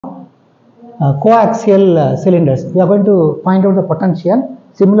coaxial cylinders. We are going to find out the potential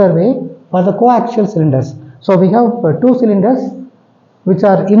similar way for the coaxial cylinders. So we have two cylinders which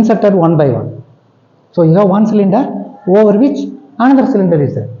are inserted one by one. So you have one cylinder over which another cylinder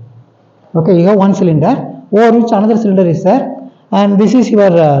is there. Okay, you have one cylinder over which another cylinder is there, and this is your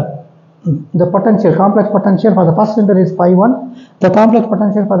the potential, complex potential for the first cylinder is phi1, the complex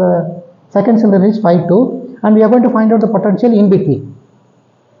potential for the second cylinder is phi2, and we are going to find out the potential in between.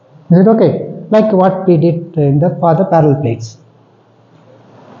 Is it okay? Like what we did for the parallel plates.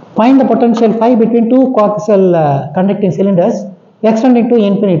 Find the potential phi between two coaxial conducting cylinders extending to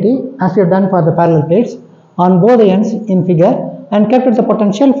infinity, as we have done for the parallel plates, on both ends in figure, and kept at the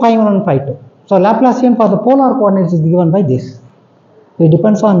potential phi1 and phi2. So Laplacian for the polar coordinates is given by this. It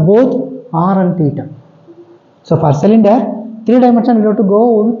depends on both r and theta. So for cylinder, 3 dimension we have to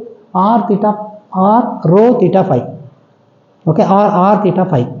go with r theta, r rho theta phi. Okay, r theta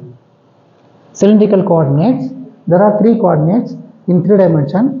phi. Cylindrical coordinates, there are 3 coordinates in 3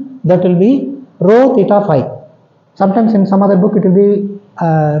 dimension, that will be rho theta phi. Sometimes in some other book it will be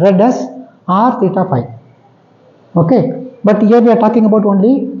read as r theta phi. Okay, but here we are talking about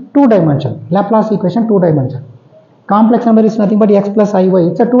only 2 dimension, Laplace equation 2 dimension. Complex number is nothing but x plus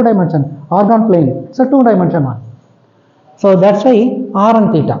iy, it's a 2 dimension, organ plane, it's a 2 dimension one. So that's why r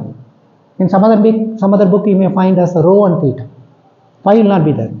and theta. In some other book you may find as rho and theta. Phi will not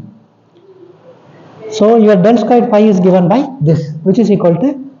be there. So your del squared phi is given by this, which is equal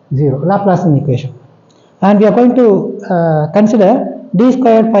to 0, Laplacian equation. And we are going to consider d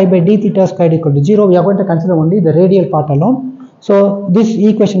squared phi by d theta squared equal to 0. We are going to consider only the radial part alone. So this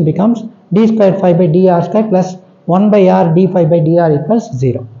equation becomes d squared phi by dr squared plus 1 by r d phi by dr equals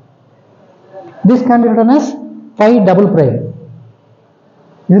 0. This can be written as phi double prime.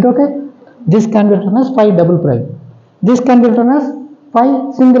 Is it okay? This can be written as phi double prime. This can be written as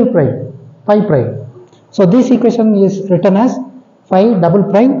phi single prime, phi prime. So this equation is written as phi double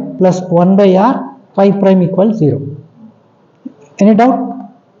prime plus 1 by r phi prime equals 0. Any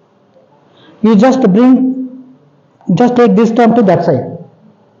doubt? You just take this term to that side,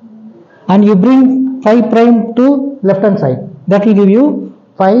 and you bring phi prime to left hand side. That will give you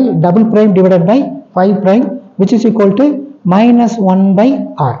phi double prime divided by phi prime, which is equal to minus 1 by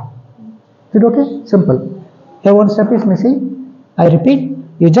r. Is it okay? Simple. Here one step is missing. I repeat,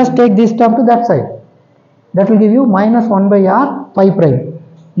 you just take this term to that side. That will give you minus 1 by r phi prime.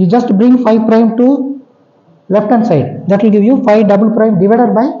 You just bring phi prime to left hand side. That will give you phi double prime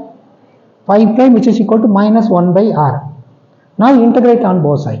divided by phi prime, which is equal to minus 1 by r. Now integrate on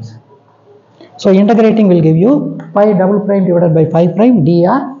both sides. So integrating will give you phi double prime divided by phi prime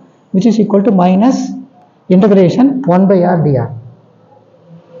dr, which is equal to minus integration 1 by r dr.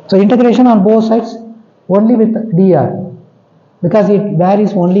 So integration on both sides only with dr, because it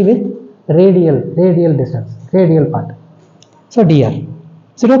varies only with radial distance, radial part. So dr.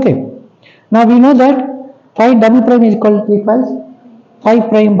 Is it okay? Now we know that phi double prime is equals phi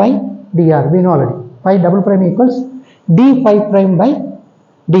prime by dr. We know already. Phi double prime equals d phi prime by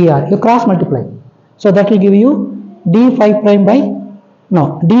dr. You cross multiply. So that will give you d phi prime by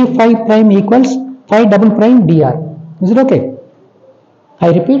d phi prime equals phi double prime dr. Is it okay? I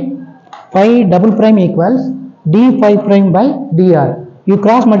repeat, phi double prime equals d phi prime by dr. You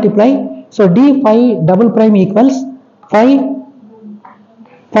cross multiply. So d phi double prime equals phi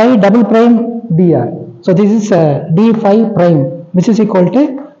double prime dr. So this is d phi prime, which is equal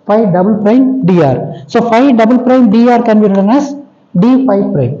to phi double prime dr. So phi double prime dr can be written as d phi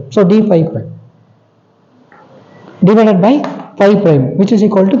prime. So d phi prime divided by phi prime, which is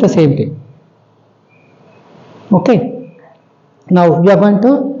equal to the same thing. Okay. Now we are going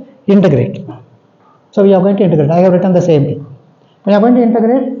to integrate. So we are going to integrate. I have written the same thing. We are going to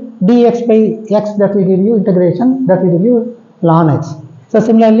integrate dx by x, that will give you integration, that will give you ln x. So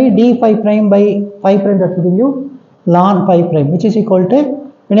similarly d phi prime by phi prime, that will give you ln phi prime, which is equal to,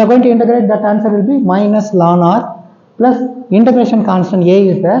 when you are going to integrate, that answer will be minus ln r plus integration constant a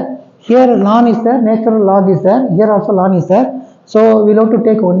is there. Here ln is there, natural log is there, here also ln is there. So we will have to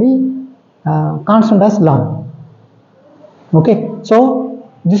take only constant as ln. Okay, so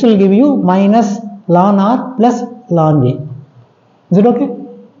this will give you minus ln r plus ln a. Is it okay?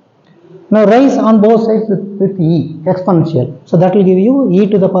 Now raise on both sides with e, exponential. So that will give you e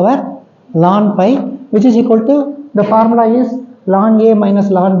to the power ln phi, which is equal to, the formula is ln a minus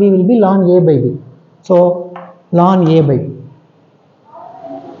ln b will be ln a by b. So ln a by b.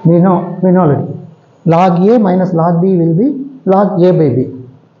 We know already. Log a minus log b will be log a by b.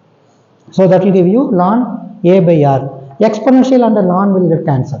 So that will give you ln a by r. Exponential and the ln will get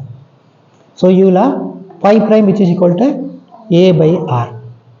cancelled. So you will have phi prime, which is equal to a by r.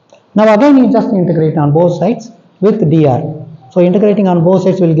 Now again you just integrate on both sides with dr. So integrating on both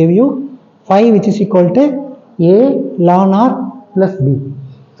sides will give you phi, which is equal to a ln r plus b.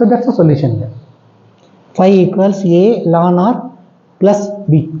 So that's the solution here. Phi equals a ln r plus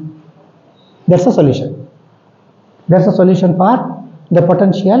b. That's the solution. That's the solution for the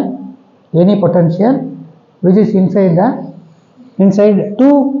potential, any potential which is inside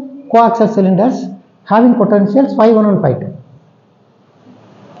two coaxial cylinders having potentials phi 1 and phi 2.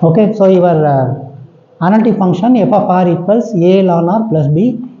 Okay, so your analytic function f of r equals a ln r plus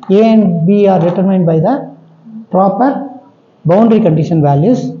b. A and b are determined by the proper boundary condition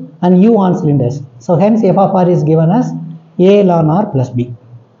values and u on cylinders. So hence f of r is given as a ln r plus b.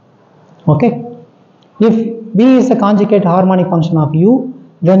 Okay, if b is a conjugate harmonic function of u,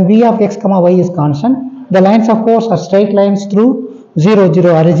 then v of x comma y is constant. The lines of force are straight lines through 0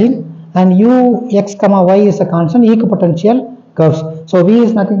 0 origin, and u x comma y is a constant equipotential curves. So v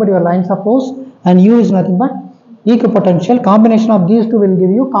is nothing but your lines of force and u is nothing but equipotential. Combination of these two will give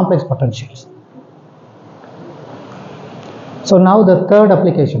you complex potentials. So now the third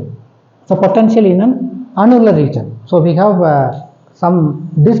application, so potential in an annular region. So we have some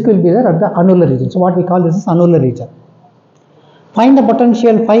disk will be there at the annular region. So what we call this is annular region. Find the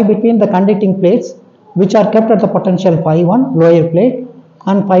potential phi between the conducting plates which are kept at the potential phi 1 lower plate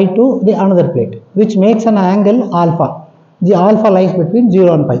and phi 2 the another plate, which makes an angle alpha. The alpha lies between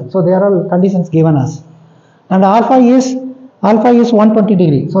 0 and pi. So there are conditions given us, and alpha is 120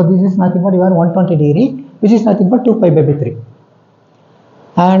 degree. So this is nothing but your 120 degree, which is nothing but 2 pi by 3.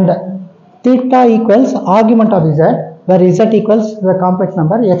 And theta equals argument of z, where z equals the complex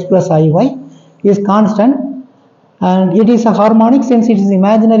number x plus iy is constant, and it is a harmonic since it is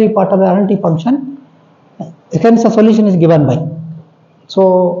imaginary part of the analytic function. Hence the solution is given by.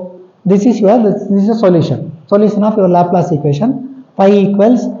 So this is a solution of your Laplace equation. Phi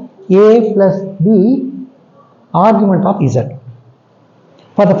equals a plus b argument of z.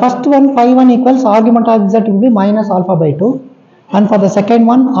 For the first one, phi 1 equals argument of z will be minus alpha by 2, and for the second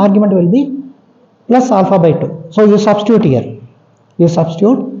one argument will be plus alpha by 2. So you substitute here.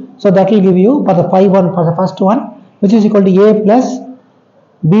 So that will give you for the phi 1 for the first one, which is equal to a plus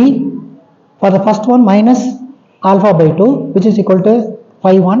b for the first one minus alpha by 2, which is equal to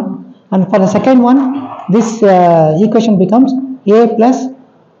phi 1, and for the second one this equation becomes a plus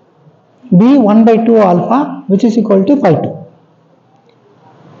b 1 by 2 alpha, which is equal to phi 2.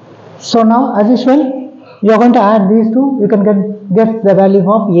 So now as usual you are going to add these two. You can get the value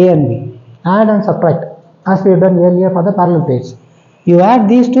of a and b. Add and subtract as we have done earlier for the parallel plates. You add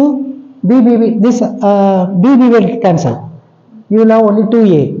these two, b will cancel. You will have only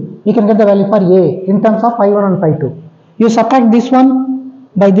 2a. You can get the value for a in terms of phi 1 and phi 2. You subtract this one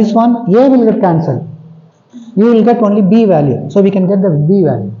by this one, a will get cancelled. You will get only b value. So we can get the b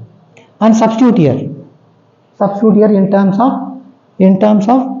value. And substitute here in terms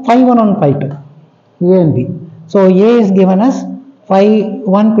of phi 1 and phi 2, a and b. So a is given as phi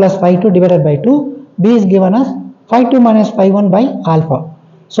 1 plus phi 2 divided by 2, b is given as phi 2 minus phi 1 by alpha.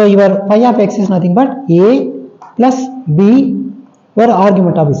 So your phi of x is nothing but a plus b, where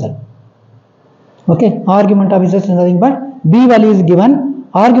argument of z. Okay, argument of z is nothing but b value is given,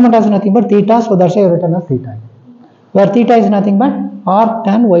 argument is nothing but theta, so that's why you written as theta, where theta is nothing but r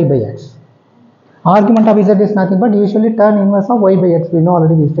tan y by x. Argument of z is nothing but usually tan inverse of y by x. We know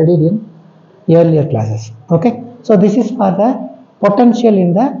already, we studied in earlier classes. Okay, so this is for the potential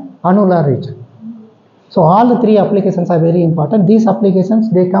in the annular region. So all the three applications are very important. These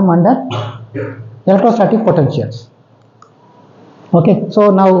applications, they come under electrostatic potentials. Okay,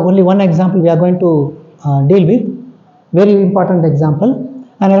 so now only one example we are going to deal with. Very important example.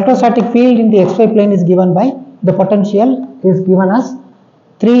 An electrostatic field in the xy plane is given by the potential is given as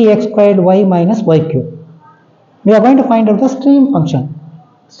 3x squared y minus y cube. We are going to find out the stream function.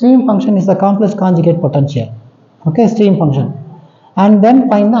 Stream function is the complex conjugate potential. Okay, stream function, and then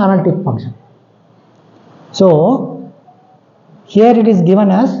find the analytic function. So here it is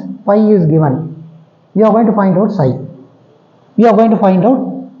given as phi is given. We are going to find out psi. We are going to find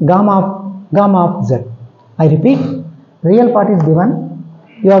out gamma of z. I repeat, real part is given.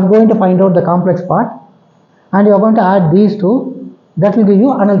 You are going to find out the complex part, and you are going to add these two. That will give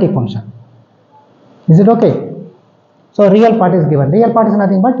you analytic function. Is it okay? So real part is given. Real part is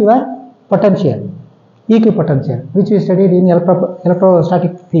nothing but your potential, equipotential, which we studied in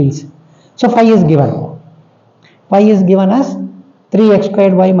electrostatic fields. So phi is given. Phi is given as 3x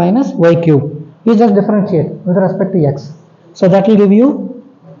squared y minus y cube. You just differentiate with respect to x. So that will give you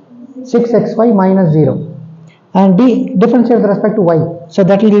 6xy minus 0. And differentiate with respect to y. So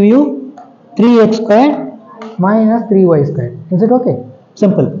that will give you 3x squared minus 3y squared. Is it okay?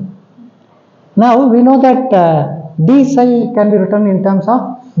 Simple. Now we know that d psi can be written in terms of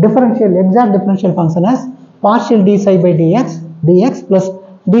exact differential function as partial d psi by dx plus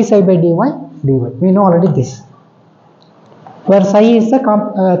d psi by dy. We know already this, where psi is the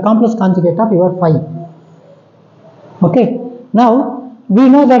complex conjugate of your phi. Okay, now we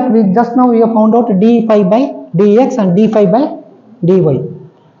know that we have found out d phi by dx and d phi by dy.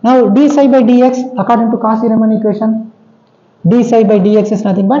 Now d psi by dx, according to Cauchy-Riemann equation, d psi by dx is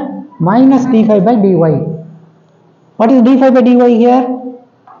nothing but minus d phi by dy. What is d phi by dy here?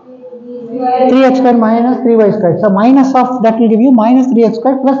 3x squared minus 3y squared. So minus of that will give you minus 3x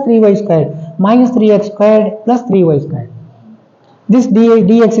squared plus 3y squared. Minus 3x squared plus 3y squared. This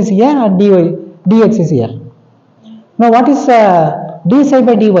dx is here and dx is here. Now what is d psi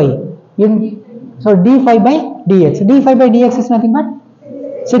by dy? So d phi by dx. D phi by dx is nothing but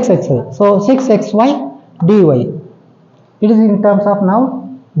 6xy. So 6xy dy. It is in terms of now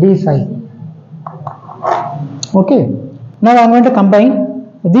d psi. Okay. Now I am going to combine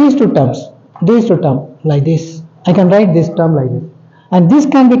these two terms like this. I can write this term like this, and this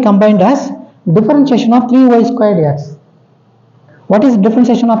can be combined as differentiation of 3y squared x. What is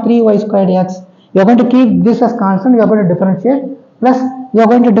differentiation of 3y squared x? You are going to keep this as constant, you are going to differentiate, plus you are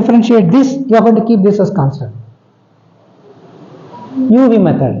going to differentiate this, you are going to keep this as constant. UV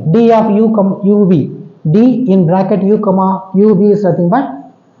method, d of u comma uv, d in bracket u comma uv is nothing but,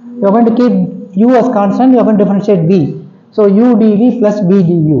 you are going to keep u as constant, you are going to differentiate v. So u dv plus v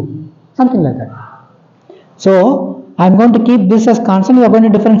du, something like that. So I am going to keep this as constant, you are going to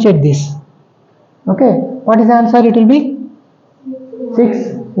differentiate this. Okay, what is the answer? It will be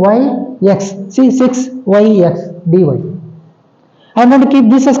 6yx. See, 6yx dy. I am going to keep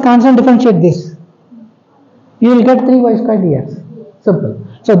this as constant, differentiate this. You will get 3y squared dx. Simple.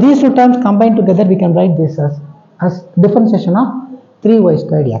 So these two terms combined together, we can write this as differentiation of 3y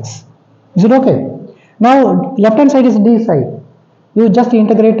squared x. Is it okay? Now left hand side is d psi. You just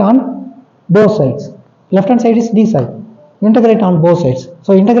integrate on both sides. Left hand side is d psi. Integrate on both sides.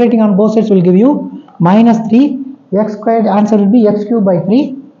 So integrating on both sides will give you minus 3 x squared. Answer will be x cubed by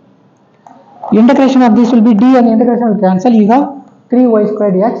 3. Integration of this will be d and integration will cancel. You have 3y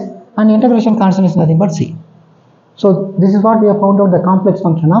squared x and integration constant is nothing but c. So this is what we have found out, the complex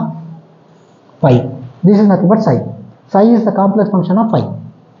function of phi. This is nothing but psi. Psi is the complex function of phi.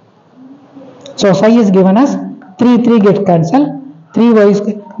 So psi is given as 3 get cancelled,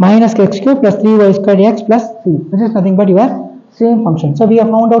 3y minus x cube plus 3y squared x plus c, which is nothing but your same function. So we have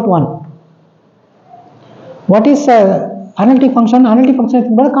found out one. What is analytic function? Analytic function is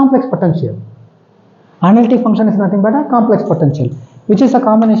nothing but a complex potential. Analytic function is nothing but a complex potential, which is a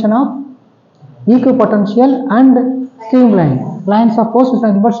combination of equipotential and streamline. Lines of force is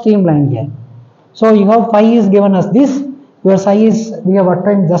nothing but streamline here. So you have phi is given as this. Your psi is, we have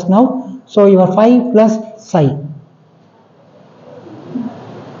obtained just now. So your phi plus psi.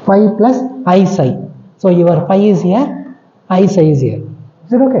 Phi plus I psi. So your phi is here, I psi is here.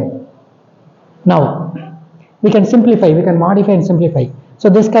 Is it okay? Now we can simplify, we can modify and simplify. So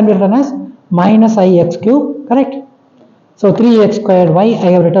this can be written as minus ix cube, correct? So 3x squared y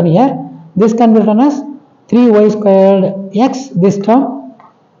I have written here. This can be written as 3y squared x, this term,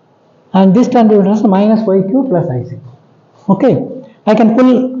 and this term will be written as minus y cube plus ic. Okay, I can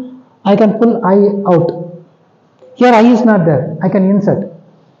pull I out. Here I is not there, I can insert.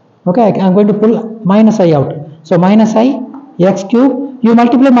 Okay, I am going to pull minus I out. So minus I x cube, you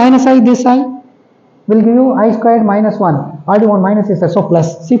multiply minus I, this I will give you I squared minus 1. Already one minus is there, so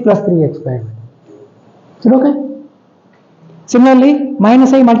plus c plus 3x squared. Is it okay? Similarly,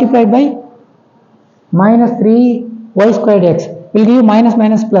 minus I multiplied by minus 3y squared x will give you minus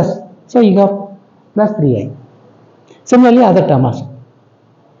minus plus. So you have plus 3i. Similarly, other term also.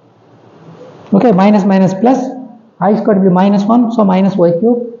 Okay, minus minus plus I squared will be minus 1, so minus y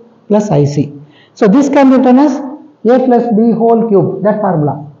cube plus ic. So this can be written as a plus b whole cube, that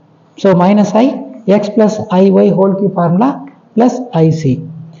formula. So minus I x plus iy whole cube formula plus ic.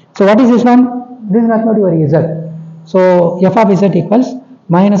 So what is this one? This is nothing but your z. So f of z equals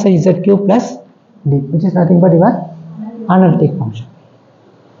minus I z cube plus d, which is nothing but your analytic function.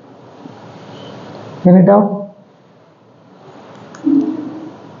 Any doubt?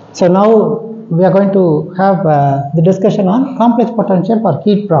 So now we are going to have the discussion on complex potential for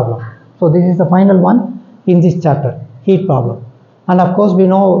heat problem. So this is the final one in this chapter, heat problem. And of course we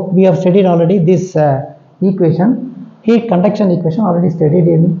know, we have studied already this equation, heat conduction equation, already studied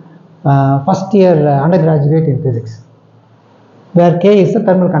in first year undergraduate in physics, where K is the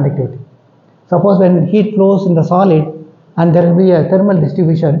thermal conductivity. Suppose when heat flows in the solid and there will be a thermal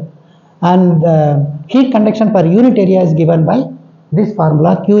distribution, and heat conduction per unit area is given by this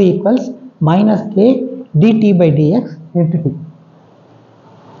formula, Q equals minus k dt by dx into t.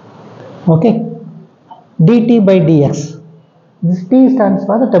 Okay, dt by dx. This t stands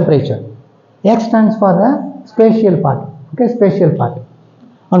for the temperature, x stands for the spatial part. Okay, spatial part.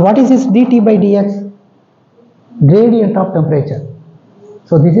 And what is this dt by dx? Gradient of temperature.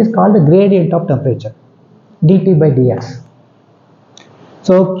 So this is called the gradient of temperature, dt by dx.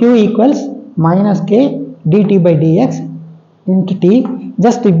 So q equals minus k dt by dx into t.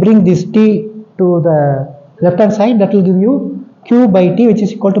 Just to bring this t to the left hand side, that will give you q by t, which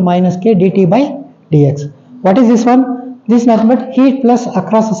is equal to minus k dt by dx. What is this one? This is nothing but heat plus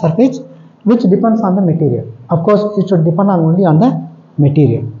across the surface, which depends on the material. Of course, it should depend on only on the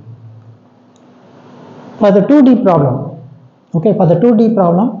material. For the 2D problem, okay, for the 2D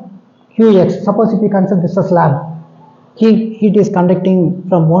problem, Qx, suppose if you consider this a slab, heat is conducting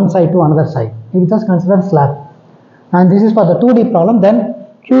from one side to another side. We just consider slab. And this is for the 2D problem, then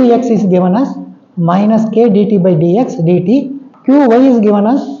Qx is given as minus k dt by dx dt, Qy is given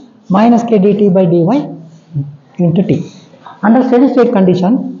as minus k dt by dy into t. Under steady state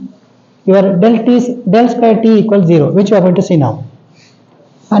condition, your del square t equals 0, which we are going to see now.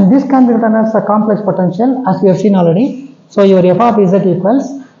 And this can be written as a complex potential, as we have seen already. So your f of z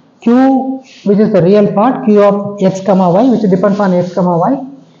equals q, which is the real part, q of x comma y, which depends on x comma y,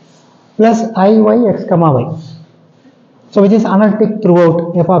 plus iy x comma y. So which is analytic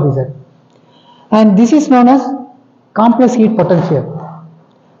throughout f of z. And this is known as complex heat potential.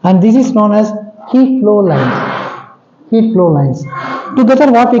 And this is known as heat flow lines. Heat flow lines.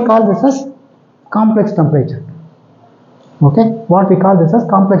 Together what we call this as complex temperature. Okay, what we call this as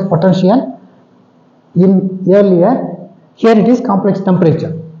complex potential. In earlier, here it is complex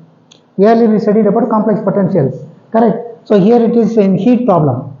temperature. Earlier we studied about complex potentials, correct? So here it is in heat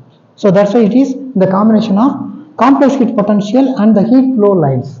problem. So that's why it is the combination of complex heat potential and the heat flow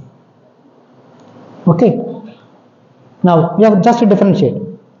lines. Okay. Now we have just to differentiate.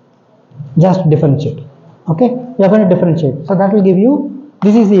 Okay, we are going to differentiate. So that will give you,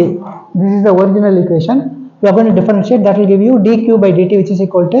 this is the original equation. We are going to differentiate, that will give you dq by dt, which is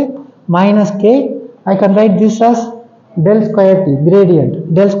equal to minus k. I can write this as del square t,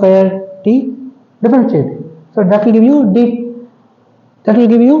 gradient, del square t, differentiate. So that will give you d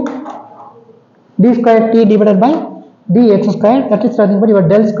square t divided by dx square, that is nothing but your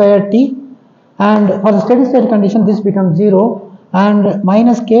del square t. And for the steady state condition, this becomes 0, and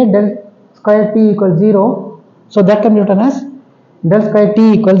minus k del square t equals 0. So that can be written as del square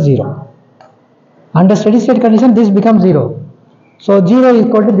t equals 0. Under steady state condition, this becomes 0. So 0 is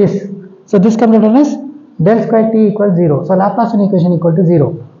equal to this. So this can be written as del square t equals 0. So Laplacian equation equal to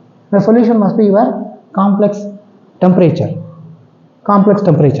 0. The solution must be your complex temperature.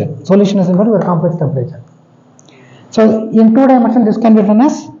 Solution is equal to your complex temperature. So in 2 dimension, this can be written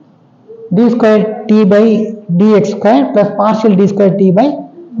as d square t by dx square plus partial d square t by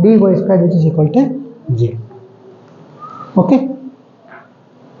dy square, which is equal to 0. Okay.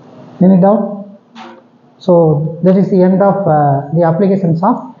 Any doubt? So that is the end of the applications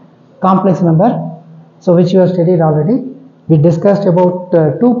of complex number, so which you have studied already. We discussed about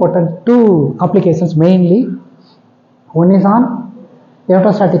two applications mainly. One is on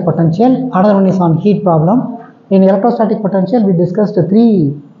electrostatic potential, another one is on heat problem. In electrostatic potential, we discussed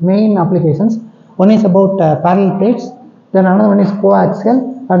 3 main applications. One is about parallel plates, then another one is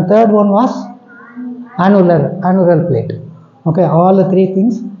coaxial, and third one was annular plate. Okay, all the 3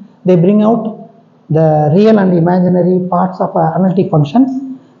 things, they bring out the real and imaginary parts of an analytic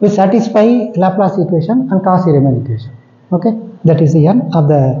function which satisfy Laplace equation and Cauchy-Riemann equation. Okay, that is the end of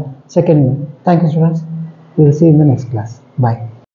the second unit. Thank you, students. We will see you in the next class. Bye.